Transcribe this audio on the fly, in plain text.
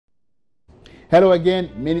Hello again,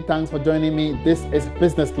 many thanks for joining me. This is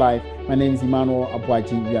Business Live. My name is Emmanuel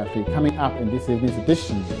Abuaji Wiafe. Coming up in this evening's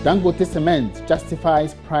edition, Dangote Cement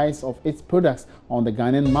justifies price of its products on the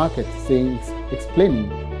Ghanaian market,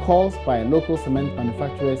 explaining calls by local cement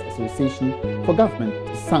manufacturers association for government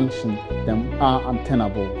to sanction them are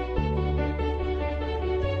untenable.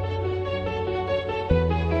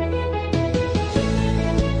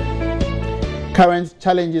 Current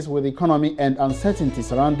challenges with the economy and uncertainty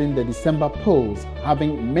surrounding the December polls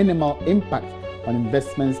having minimal impact on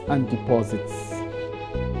investments and deposits.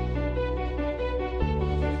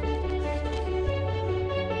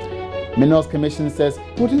 Minerals Commission says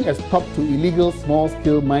putting a stop to illegal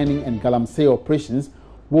small-scale mining and galamsey operations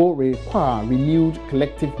will require renewed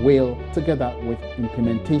collective will together with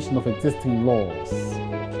implementation of existing laws.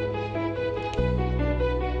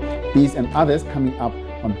 These and others coming up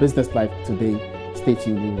on Business Live today. Stay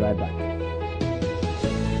tuned, we'll be right back.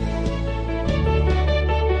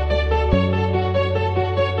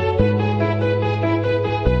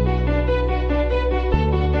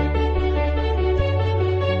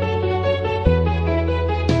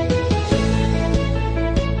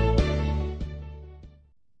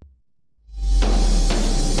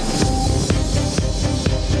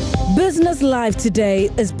 Business Live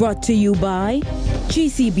today is brought to you by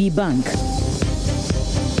GCB Bank.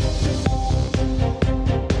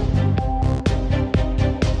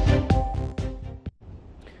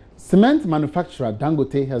 Cement manufacturer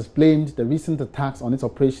Dangote has blamed the recent attacks on its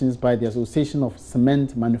operations by the Association of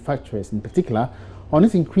Cement Manufacturers, in particular, on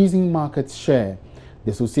its increasing market share.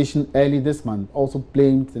 The association early this month also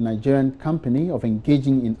blamed the Nigerian company of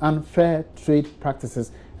engaging in unfair trade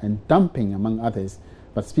practices and dumping, among others.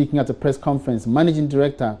 But speaking at a press conference, Managing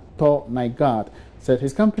Director Thor Nygaard said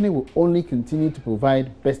his company will only continue to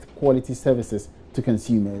provide best quality services to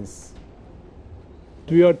consumers.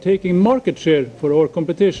 We are taking market share for our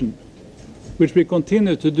competition, which we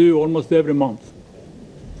continue to do almost every month.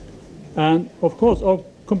 And of course, our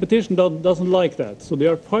competition doesn't like that. So they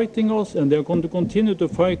are fighting us, and they're going to continue to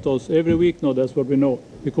fight us every week now, that's what we know,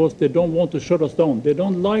 because they don't want to shut us down. They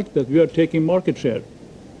don't like that we are taking market share.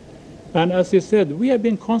 And as he said, we have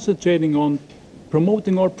been concentrating on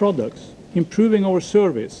promoting our products, improving our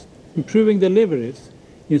service, improving deliveries,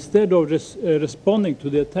 instead of responding to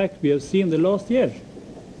the attack we have seen the last year.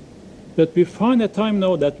 But we find a time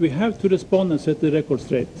now that we have to respond and set the record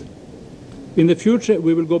straight. In the future,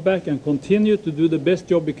 we will go back and continue to do the best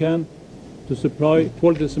job we can to supply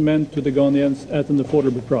quality cement to the Ghanaians at an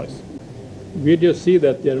affordable price. We just see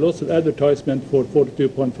that there are lots of advertisement for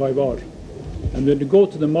 42.5 hours. And when we go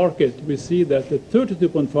to the market, we see that the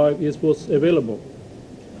 32.5 is what's available.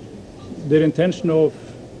 Their intention of,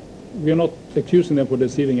 we are not accusing them for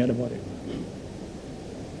deceiving anybody.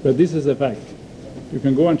 But this is a fact. You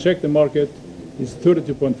can go and check the market, it's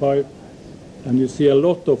 32.5, and you see a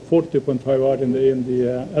lot of 42.5 hours in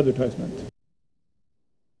the advertisement.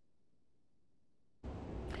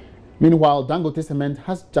 Meanwhile, Dangote Cement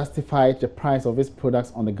has justified the price of its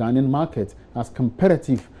products on the Ghanaian market as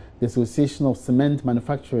competitive. The Association of Cement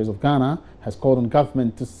Manufacturers of Ghana has called on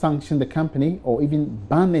government to sanction the company or even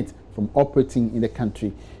ban it from operating in the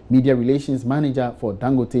country. Media Relations Manager for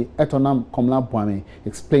Dangote, Etonam Komla-Bwame,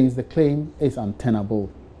 explains the claim is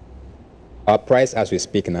untenable. Our price as we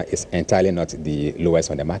speak now is entirely not the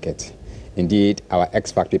lowest on the market. Indeed, our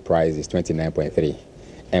ex-factory price is 29.3,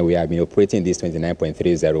 and we have been operating this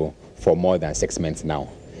 29.30 for more than 6 months now.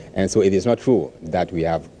 And so it is not true that we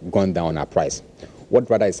have gone down our price. What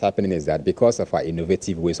rather is happening is that because of our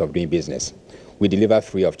innovative ways of doing business, we deliver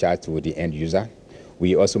free of charge to the end user.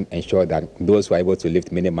 We also ensure that those who are able to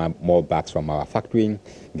lift many more bags from our factory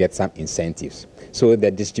get some incentives. So the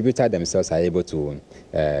distributor themselves are able to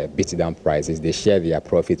beat down prices. They share their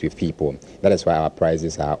profit with people. That is why our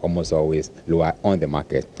prices are almost always lower on the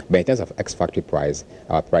market. But in terms of ex-factory price,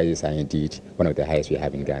 our prices are indeed one of the highest we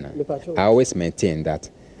have in Ghana. I always maintain that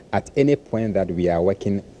at any point that we are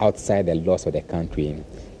working outside the laws of the country,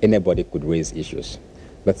 anybody could raise issues.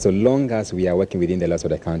 But so long as we are working within the laws of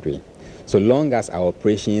the country, so long as our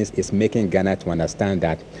operations is making Ghana to understand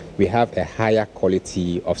that we have a higher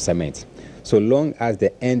quality of cement, so long as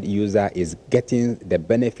the end user is getting the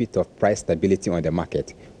benefit of price stability on the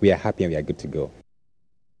market, we are happy and we are good to go.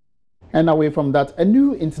 And away from that, a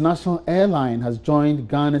new international airline has joined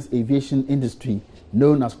Ghana's aviation industry.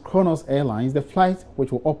 Known as Kronos Airlines, the flight,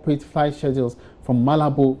 which will operate flight schedules from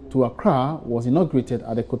Malabo to Accra, was inaugurated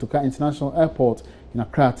at the Kotoka International Airport in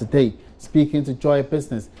Accra today. Speaking to Joy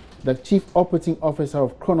Business, the Chief Operating Officer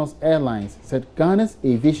of Kronos Airlines said Ghana's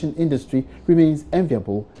aviation industry remains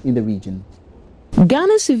enviable in the region.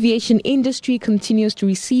 Ghana's aviation industry continues to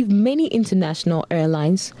receive many international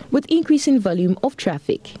airlines with increasing volume of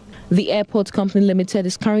traffic. The Airport Company Limited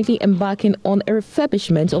is currently embarking on a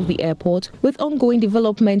refurbishment of the airport with ongoing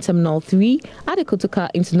development Terminal 3 at the Kotoka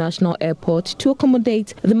International Airport to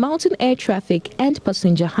accommodate the mountain air traffic and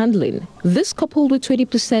passenger handling. This, coupled with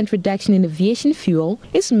 20% reduction in aviation fuel,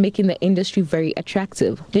 is making the industry very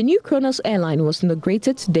attractive. The new Kronos airline was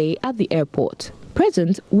inaugurated today at the airport.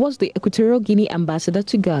 Present was the Equatorial Guinea ambassador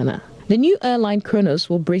to Ghana. The new airline Kronos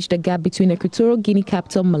will bridge the gap between Equatorial Guinea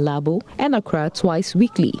capital Malabo and Accra twice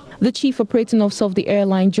weekly. The chief operating officer of the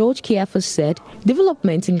airline, George Kiafa, said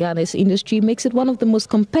development in Ghana's industry makes it one of the most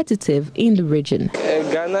competitive in the region.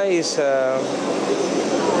 Ghana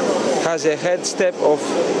has a head step of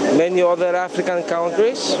many other African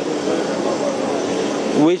countries,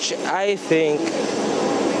 which I think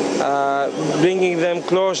bringing them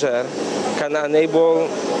closer can enable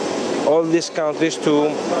all these countries to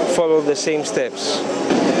follow the same steps.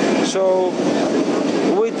 So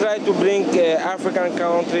we try to bring African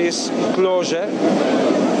countries closer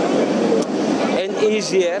and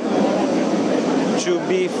easier, to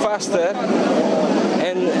be faster,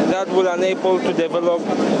 and that will enable to develop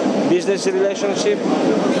business relationship,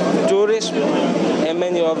 tourism, and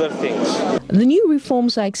many other things. The new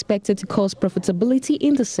reforms are expected to cause profitability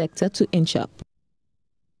in the sector to inch up.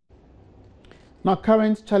 Now,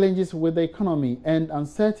 current challenges with the economy and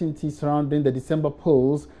uncertainty surrounding the December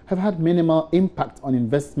polls have had minimal impact on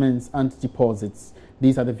investments and deposits.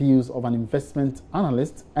 These are the views of an investment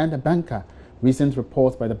analyst and a banker. Recent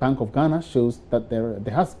reports by the Bank of Ghana shows that there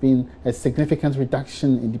has been a significant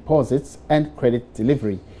reduction in deposits and credit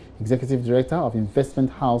delivery. Executive Director of Investment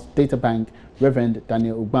House Data Bank, Reverend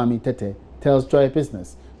Daniel Ugbami Tete, tells Joy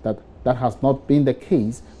Business that that has not been the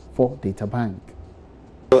case for Data Bank.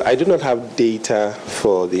 I do not have data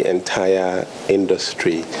for the entire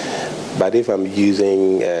industry, but if I'm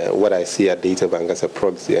using what I see at Data Bank as a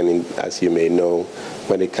proxy, and as you may know,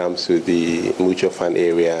 when it comes to the mutual fund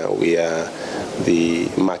area, we are the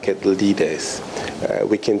market leaders.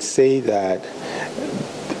 We can say that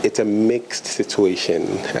it's a mixed situation.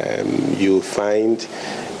 You'll find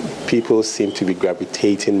people seem to be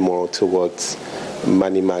gravitating more towards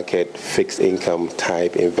money market, fixed income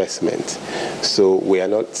type investment. So we are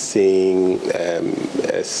not seeing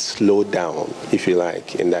a slowdown, if you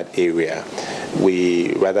like, in that area.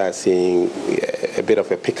 We rather are seeing a bit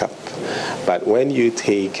of a pickup. But when you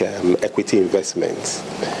take equity investments,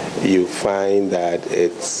 you find that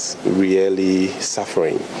it's really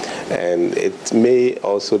suffering. And it may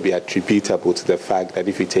also be attributable to the fact that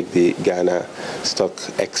if you take the Ghana Stock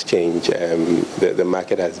Exchange, the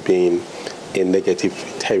market has been in negative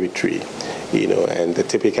territory, and the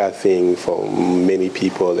typical thing for many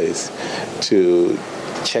people is to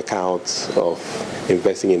check out of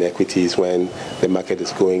investing in equities when the market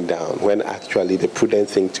is going down, when actually the prudent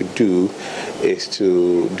thing to do is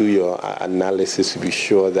to do your analysis to be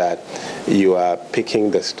sure that you are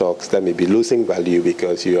picking the stocks that may be losing value,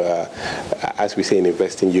 because you are, as we say in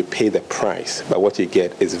investing, you pay the price, but what you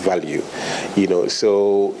get is value.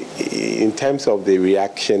 So in terms of the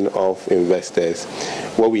reaction of investors,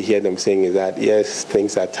 what we hear them saying is that yes,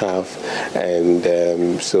 things are tough,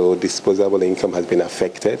 and so disposable income has been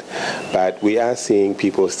affected, but we are seeing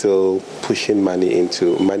people still pushing money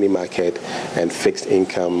into money market and fixed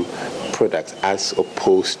income products as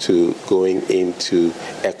opposed to going into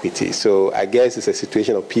equity. So I guess it's a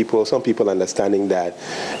situation of some people understanding that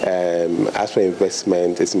as for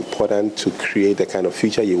investment, it's important to create the kind of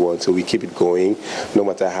future you want, so we keep it going no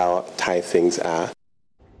matter how tight things are.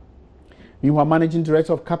 Meanwhile, Managing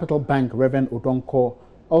Director of Capital Bank, Reverend Odonko,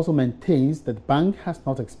 also maintains that the bank has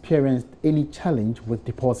not experienced any challenge with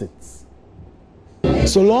deposits.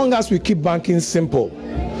 So long as we keep banking simple,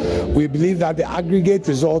 we believe that the aggregate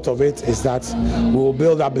result of it is that we will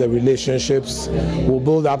build up the relationships, we'll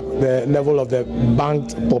build up the level of the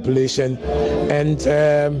banked population, and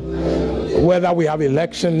whether we have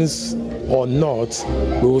elections or not,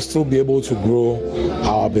 we will still be able to grow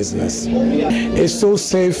our business. It's so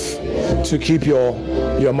safe to keep your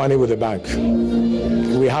money with the bank.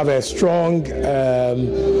 We have a strong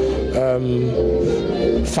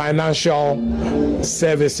financial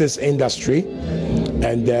services industry,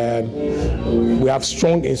 and we have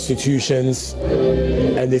strong institutions,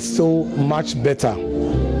 and it's still much better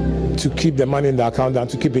to keep the money in the account than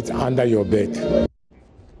to keep it under your bed.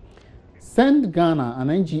 Send Ghana, an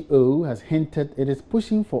NGO, has hinted it is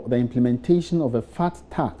pushing for the implementation of a fat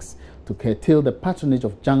tax to curtail the patronage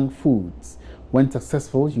of junk foods. When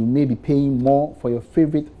successful, you may be paying more for your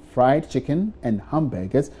favorite fried chicken and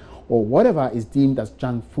hamburgers, or whatever is deemed as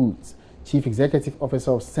junk foods. Chief Executive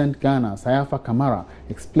Officer of Scent Ghana, Sayafa Kamara,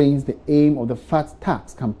 explains the aim of the fat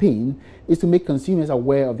tax campaign is to make consumers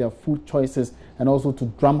aware of their food choices and also to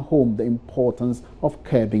drum home the importance of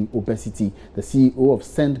curbing obesity. The CEO of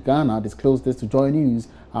Scent Ghana disclosed this to Joy News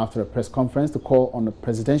after a press conference to call on the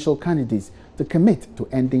presidential candidates to commit to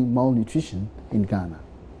ending malnutrition in Ghana.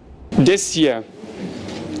 This year,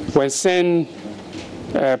 when Scent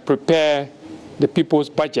prepare the people's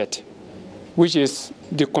budget, which is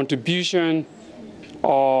the contribution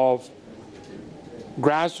of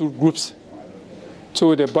grassroots groups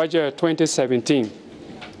to the budget of 2017,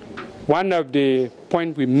 one of the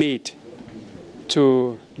points we made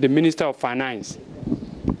to the Minister of Finance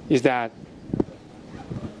is that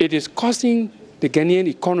it is costing the Ghanaian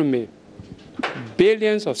economy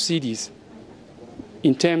billions of cedis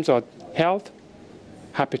in terms of health,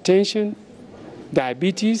 hypertension,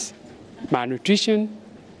 diabetes, malnutrition,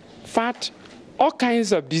 fat, all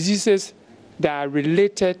kinds of diseases that are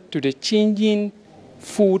related to the changing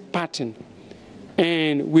food pattern.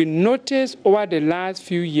 And we noticed over the last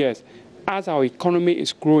few years, as our economy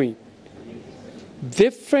is growing,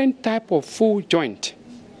 different type of food joint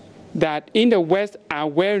that in the West are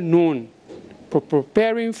well known for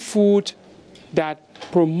preparing food that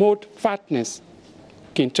promote fatness.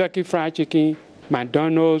 Kentucky Fried Chicken,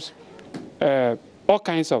 McDonald's, all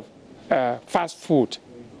kinds of fast food.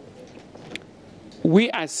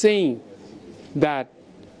 We are saying that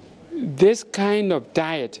this kind of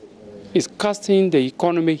diet is costing the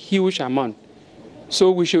economy huge amount.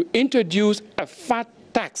 So we should introduce a fat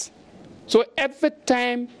tax. So every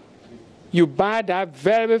time you buy that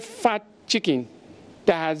very fat chicken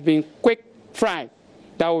that has been quick fried,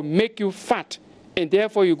 that will make you fat, and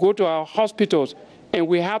therefore you go to our hospitals and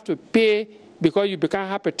we have to pay because you become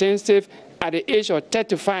hypertensive at the age of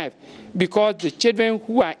 35, because the children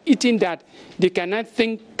who are eating that, they cannot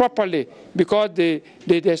think properly because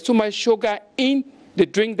there's too much sugar in the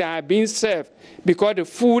drink that are being served, because the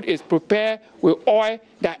food is prepared with oil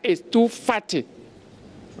that is too fatty.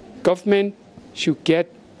 Government should get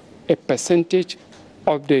a percentage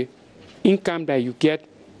of the income that you get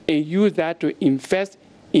and use that to invest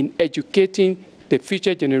in educating the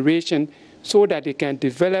future generation so that they can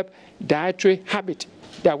develop dietary habit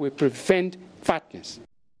that will prevent fatness.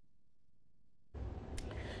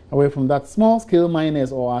 Away from that, small-scale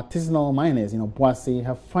miners or artisanal miners in Obuasi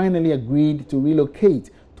have finally agreed to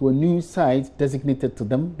relocate to a new site designated to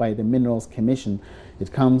them by the Minerals Commission.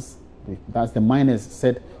 It comes, as the miners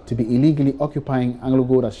said, to be illegally occupying Anglo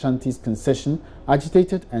Gold Ashanti's concession,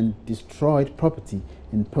 agitated and destroyed property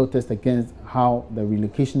in protest against how the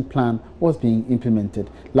relocation plan was being implemented.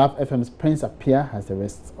 Love FM's Prince Appiah has the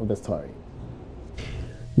rest of the story.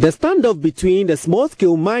 The standoff between the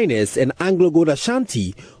small-scale miners and Anglo Gold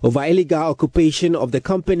Ashanti over illegal occupation of the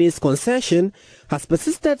company's concession has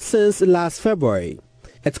persisted since last February.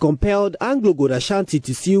 It compelled Anglo Gold Ashanti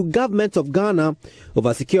to sue Government of Ghana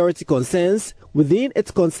over security concerns within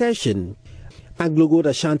its concession. Anglo Gold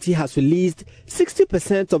Ashanti has released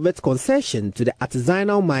 60% of its concession to the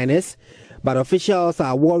artisanal miners, but officials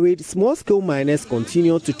are worried small-scale miners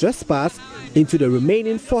continue to trespass into the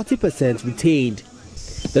remaining 40% retained.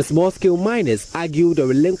 The small-scale miners argue the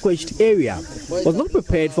relinquished area was not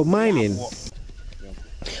prepared for mining.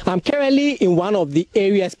 I'm currently in one of the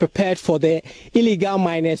areas prepared for the illegal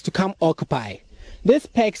miners to come occupy. These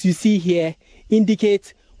pegs you see here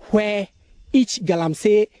indicate where each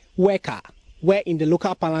Galamsey worker, where in the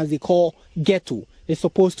local parlance they call ghetto, is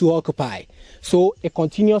supposed to occupy. So it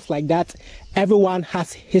continues like that. Everyone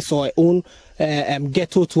has his or her own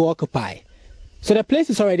ghetto to occupy. So the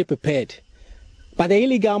place is already prepared. But the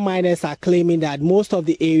illegal miners are claiming that most of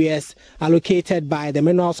the areas allocated by the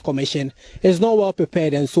Minerals Commission is not well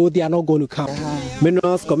prepared, and so they are not going to come.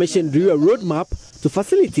 Minerals Commission drew a roadmap to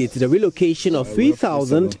facilitate the relocation of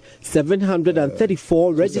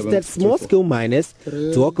 3,734 registered small-scale miners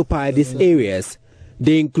to occupy these areas.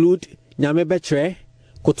 They include Nyamebetre,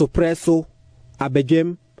 Kotopreso,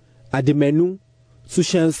 Abedjem, Adimenu,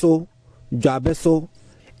 Sushenso, Dwabeso,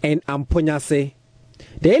 and Amponyase.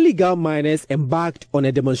 The illegal miners embarked on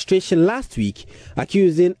a demonstration last week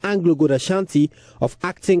accusing Anglo Gold Ashanti of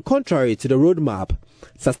acting contrary to the roadmap.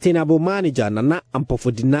 Sustainable manager Nana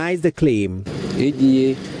Ampofo denies the claim.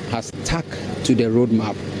 AGA has stuck to the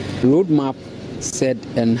roadmap. Roadmap said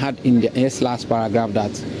and had in its last paragraph that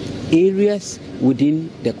areas within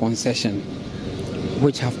the concession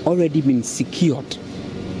which have already been secured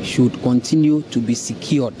should continue to be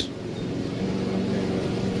secured.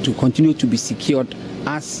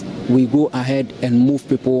 As we go ahead and move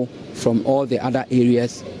people from all the other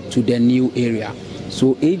areas to the new area.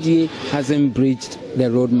 So AGA hasn't breached the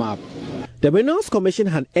roadmap. The Minerals Commission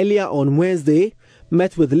had earlier on Wednesday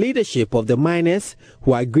met with leadership of the miners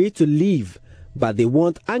who agreed to leave, but they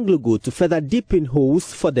want AngloGold to further deepen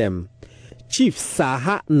holes for them. Chief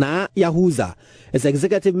Saha Na Yahuza is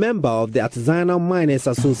executive member of the Artisanal Miners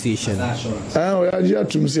Association.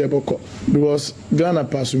 Because Ghana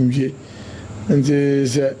Pasumje and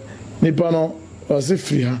the Nipano was a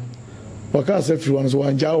free her. Waka free ones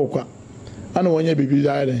one jaoka. And when you be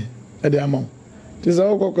died at the amount. Tis a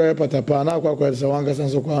Oko Patapa, now Quaka Sawanga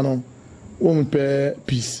Sansokano, won't pay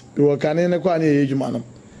peace. You were canning a quani age man.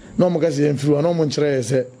 No Macassi and through no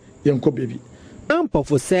Montre, young baby.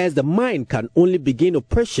 Ampofo says the mine can only begin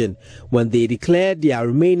operation when they declare their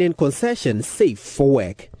remaining concessions safe for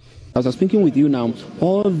work. As I'm speaking with you now,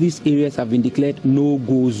 all these areas have been declared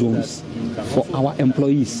no-go zones for our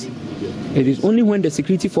employees. It is only when the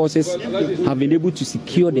security forces have been able to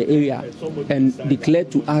secure the area and declare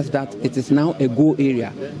to us that it is now a go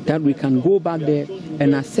area that we can go back there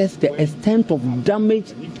and assess the extent of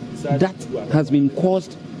damage that has been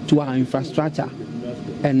caused to our infrastructure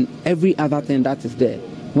and every other thing that is there.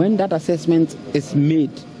 When that assessment is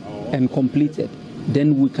made and completed,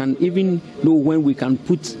 then we can even know when we can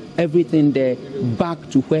put everything there back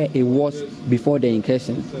to where it was before the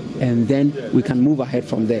incursion, and then we can move ahead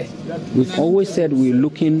from there. We've always said we're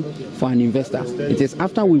looking for an investor. It is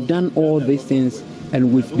after we've done all these things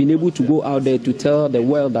and we've been able to go out there to tell the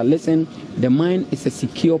world that, listen, the mine is a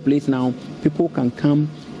secure place now. People can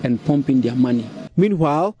come and pump in their money.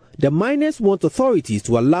 Meanwhile, the miners want authorities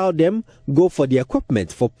to allow them go for the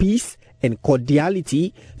equipment for peace and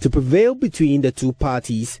cordiality to prevail between the two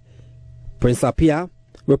parties. Prince Apia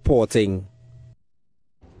reporting.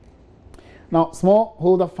 Now,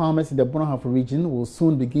 smallholder farmers in the Bonahafo region will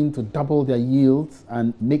soon begin to double their yields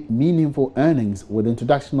and make meaningful earnings with the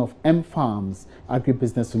introduction of M-Farms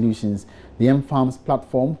Agribusiness Solutions. The M-Farms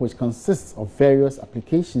platform, which consists of various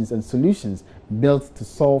applications and solutions built to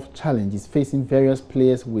solve challenges facing various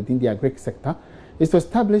players within the agri sector, is to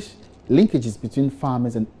establish linkages between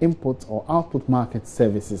farmers and input or output market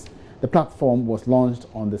services. The platform was launched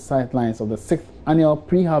on the sidelines of the 6th annual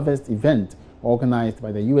pre-harvest event organized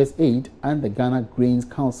by the USAID and the Ghana Grains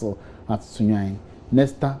Council at Sunyani.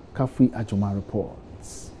 Nesta Kafui Ajuma reports.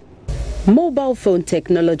 Mobile phone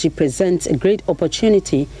technology presents a great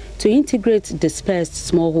opportunity to integrate dispersed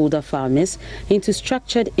smallholder farmers into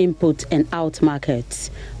structured input and out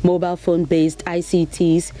markets. Mobile phone-based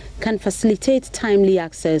ICTs can facilitate timely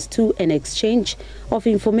access to an exchange of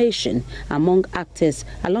information among actors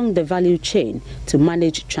along the value chain to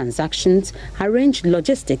manage transactions, arrange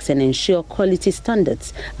logistics, and ensure quality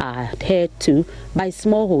standards are adhered to by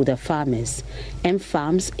smallholder farmers.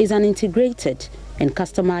 M-Farms is an integrated and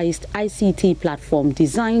customized ICT platform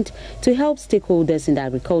designed to help stakeholders in the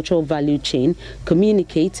agricultural value chain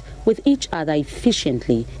communicate with each other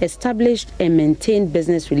efficiently, establish and maintain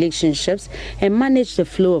business relationships, and manage the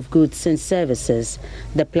flow of goods and services.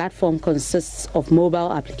 The platform consists of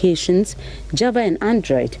mobile applications, Java and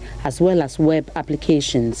Android, as well as web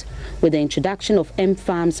applications. With the introduction of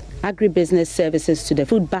M-Farms agribusiness services to the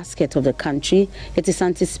food basket of the country, it is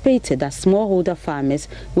anticipated that smallholder farmers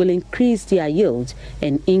will increase their yield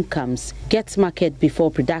and incomes, get market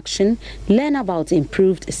before production, learn about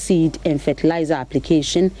improved seed and fertilizer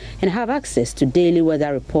application, and have access to daily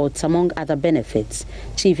weather reports, among other benefits.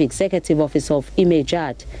 Chief Executive Officer of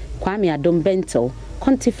IMAJAD, Kwame Adombento,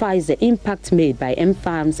 quantifies the impact made by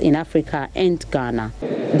M-Farms in Africa and Ghana.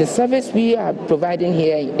 The service we are providing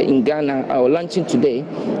here in Ghana, or launching today,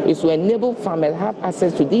 is to enable farmers have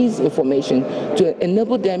access to this information to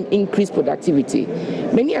enable them increase productivity.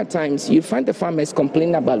 Many a times you find the farmers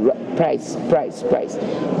complaining about price.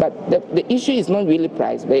 But the issue is not really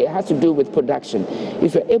price, but it has to do with production.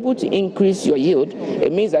 If you're able to increase your yield,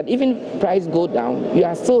 it means that even price go down, you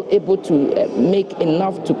are still able to make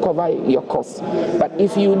enough to cover your costs. But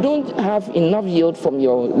if you don't have enough yield from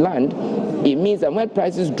your land, it means that when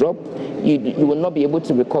prices drop, you will not be able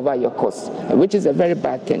to recover your costs, which is a very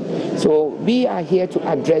bad thing. So we are here to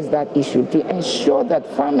address that issue, to ensure that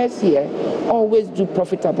farmers here always do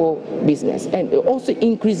profitable business and also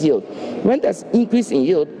increase yield. When there's increase in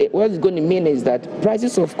yield, what it's going to mean is that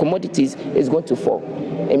prices of commodities is going to fall.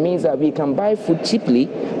 It means that we can buy food cheaply,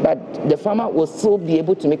 but the farmer will still be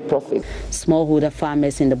able to make profit. Smallholder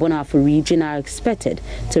farmers in the Bonahafo region are expected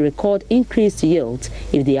to record increased yields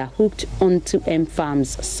if they are hooked onto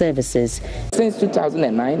M-Farms services. Since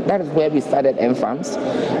 2009, that is where we started M-Farms.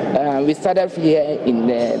 We started here in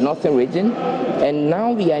the northern region, and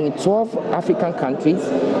now we are in 12 African countries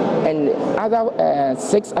and other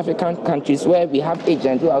 6 African countries where we have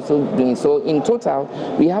agents who are also doing so. In total,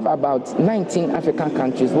 we have about 19 African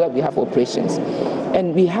countries countries where we have operations.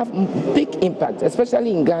 And we have big impact,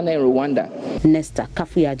 especially in Ghana and Rwanda. Nesta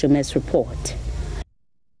Kafuya Jomes report.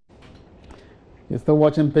 You're still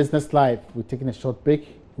watching Business Live. We're taking a short break.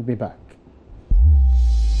 We'll be back.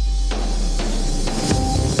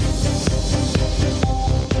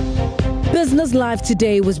 Business Live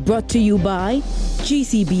today was brought to you by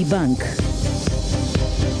GCB Bank.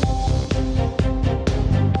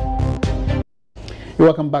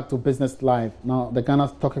 Welcome back to Business Live. Now, the Ghana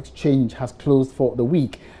Stock Exchange has closed for the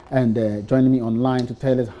week, and joining me online to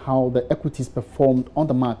tell us how the equities performed on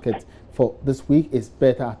the market for this week is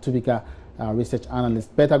Bertha Atubika, research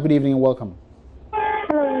analyst. Bertha, good evening and welcome.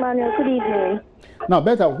 Hello, Emmanuel. Good evening. Now,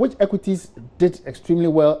 Bertha, which equities did extremely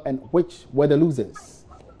well and which were the losers?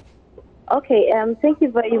 Okay, thank you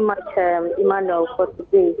very much, Emmanuel, for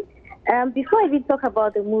today. Before I even talk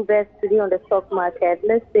about the movers today on the stock market,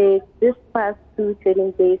 let's say this past 2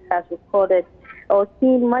 trading days has recorded or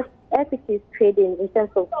seen much equities trading in terms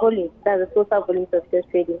of volume, that's the total volume of shares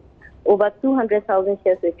trading. Over 200,000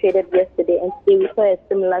 shares were traded yesterday, and today we saw a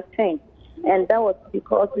similar trend. And that was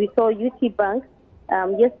because we saw UT Bank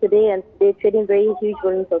yesterday and today trading very huge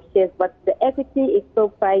volumes of shares, but the equity is still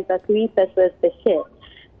priced at 3 pesos per share.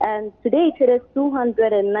 And today it traded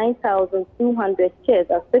 209,200 shares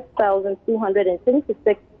at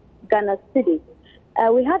 6,276 Ghana cedis.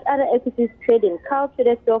 We had other equities trading. CAL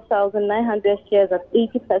traded 12,900 shares at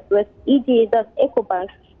 80 pesos. EGA, that's EcoBank,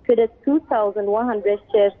 traded 2,100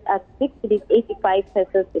 shares at 85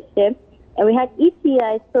 pesos per share. And we had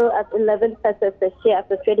ETI still at 11 pesos per share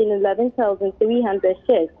after trading 11,300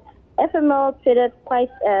 shares. FML traded quite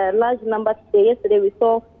a large number today. Yesterday we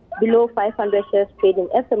saw below 500 shares trading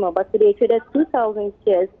FML, but today traded 2,000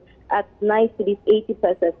 shares at 9.80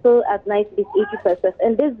 pesos, so at 9.80 pesos.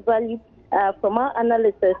 And this value, from our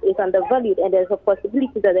analysis, is undervalued, and there's a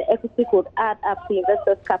possibility that the equity could add up to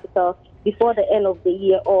investors' capital before the end of the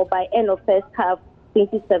year or by end of first half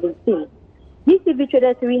 2017. GCB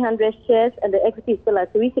traded 300 shares, and the equity is still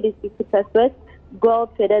at 3.50 pesos.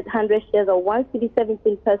 Gold traded 100 shares at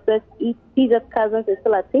 1.17 pesos. PZ Cousins is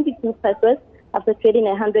still at 22 pesos. After trading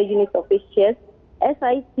 100 units of its shares.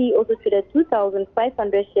 SIC also traded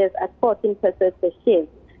 2,500 shares at 14 pesos per share.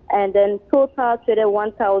 And then Total traded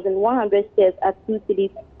 1,100 shares at 4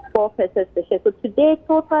 pesos per share. So today,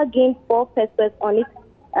 Total gained 4 pesos on its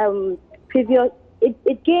previous. It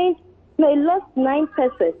lost 9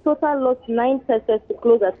 pesos. Total lost 9 pesos to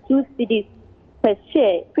close at 2 cedis per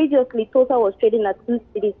share. Previously, Total was trading at 2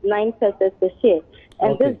 cedis, 9 pesos per share.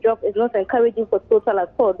 And This drop is not encouraging for Total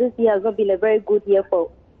at all. This year has not been a very good year for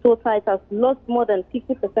Total. It has lost more than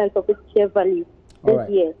 50% of its share value this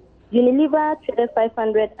year. Unilever traded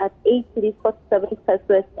 500 at 8.47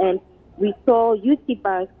 pesos, and we saw UT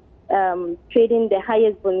Bank trading the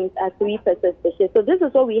highest volumes at 3 pesos per share. So this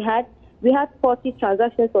is what we had. We had 40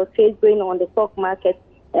 transactions or trades going on the stock market,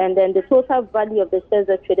 and then the total value of the shares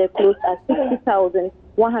that traded closed at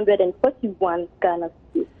 60,141 Ghana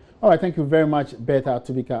cedis. All right, thank you very much, Bertha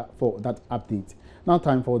Atubika, for that update. Now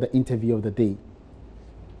time for the interview of the day.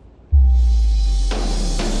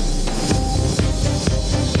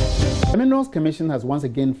 The Minerals Commission has once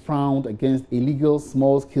again frowned against illegal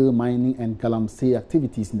small-scale mining and galamsey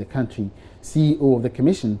activities in the country. CEO of the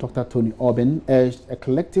Commission, Dr. Tony Orbin, urged a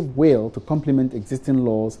collective will to complement existing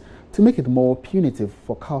laws to make it more punitive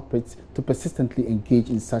for culprits to persistently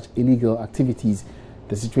engage in such illegal activities.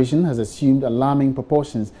 The situation has assumed alarming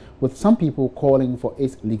proportions, with some people calling for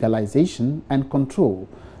its legalization and control.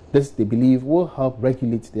 This, they believe, will help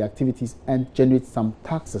regulate the activities and generate some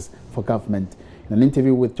taxes for government. In an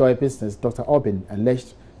interview with Joy Business, Dr. Orbin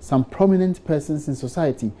alleged some prominent persons in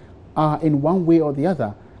society are in one way or the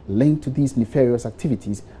other linked to these nefarious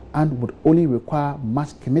activities and would only require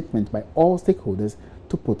much commitment by all stakeholders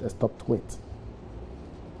to put a stop to it.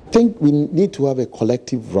 I think we need to have a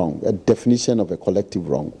collective wrong, a definition of a collective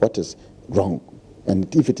wrong. What is wrong?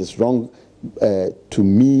 And if it is wrong to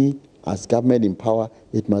me as government in power,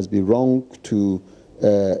 it must be wrong to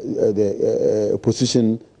the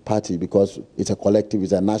opposition party because it's a collective,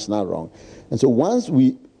 it's a national wrong. And so once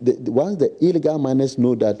the illegal miners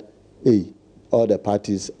know that, hey, all the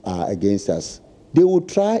parties are against us, they will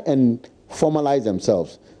try and formalize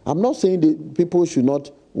themselves. I'm not saying that people should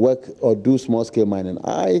not work or do small-scale mining.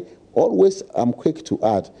 I always am quick to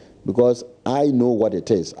add, because I know what it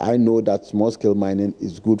is. I know that small-scale mining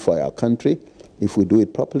is good for our country if we do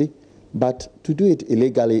it properly. But to do it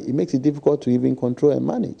illegally, it makes it difficult to even control and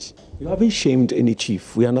manage. You haven't shamed any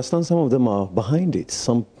chief. We understand some of them are behind it.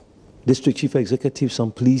 Some district chief executives,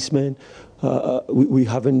 some policemen. We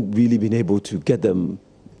haven't really been able to get them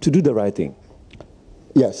to do the right thing.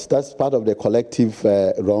 Yes, that's part of the collective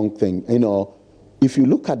wrong thing. You know, if you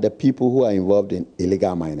look at the people who are involved in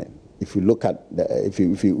illegal mining, if you look at if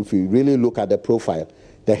you really look at the profile,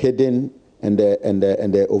 the hidden and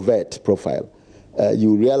the overt profile,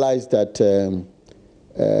 you realize that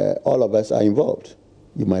all of us are involved.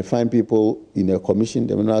 You might find people in a commission,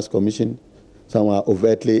 the Minerals Commission, some are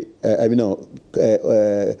overtly,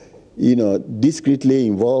 discreetly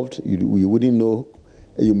involved. You wouldn't know.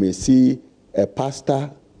 You may see a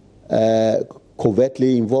pastor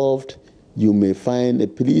covertly involved. You may find a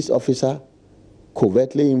police officer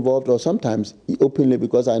covertly involved, or sometimes openly,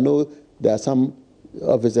 because I know there are some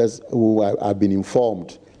officers who have been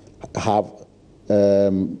informed have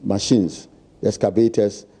machines,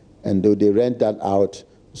 excavators, and they rent that out.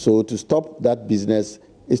 So to stop that business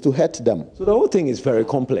is to hurt them. So the whole thing is very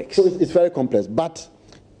complex. So it's very complex. But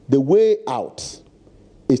the way out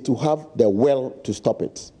is to have the will to stop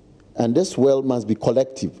it. And this will must be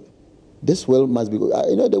collective. This will must be,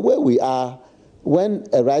 the way we are, when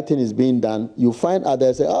a right thing is being done, you find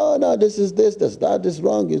others say, oh, no, this is this, that is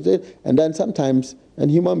wrong, is it? And then sometimes, and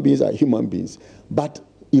human beings are human beings. But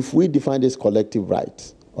if we define this collective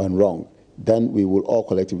right and wrong, then we will all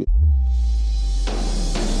collectively.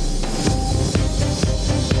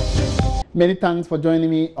 Many thanks for joining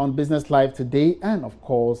me on Business Live today, and of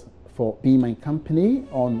course for being my company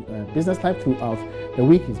on Business Live throughout the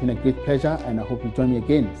week. It's been a great pleasure, and I hope you join me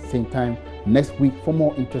again same time next week for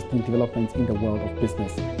more interesting developments in the world of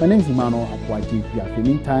business. My name is Emmanuel Abuaji. In the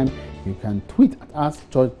meantime, you can tweet at us,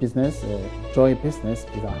 Joy Business. Joy Business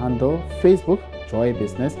is our handle. Facebook, Joy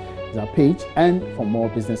Business is our page. And for more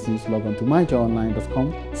business news, log on to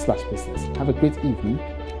myjoyonline.com/business. Have a great evening.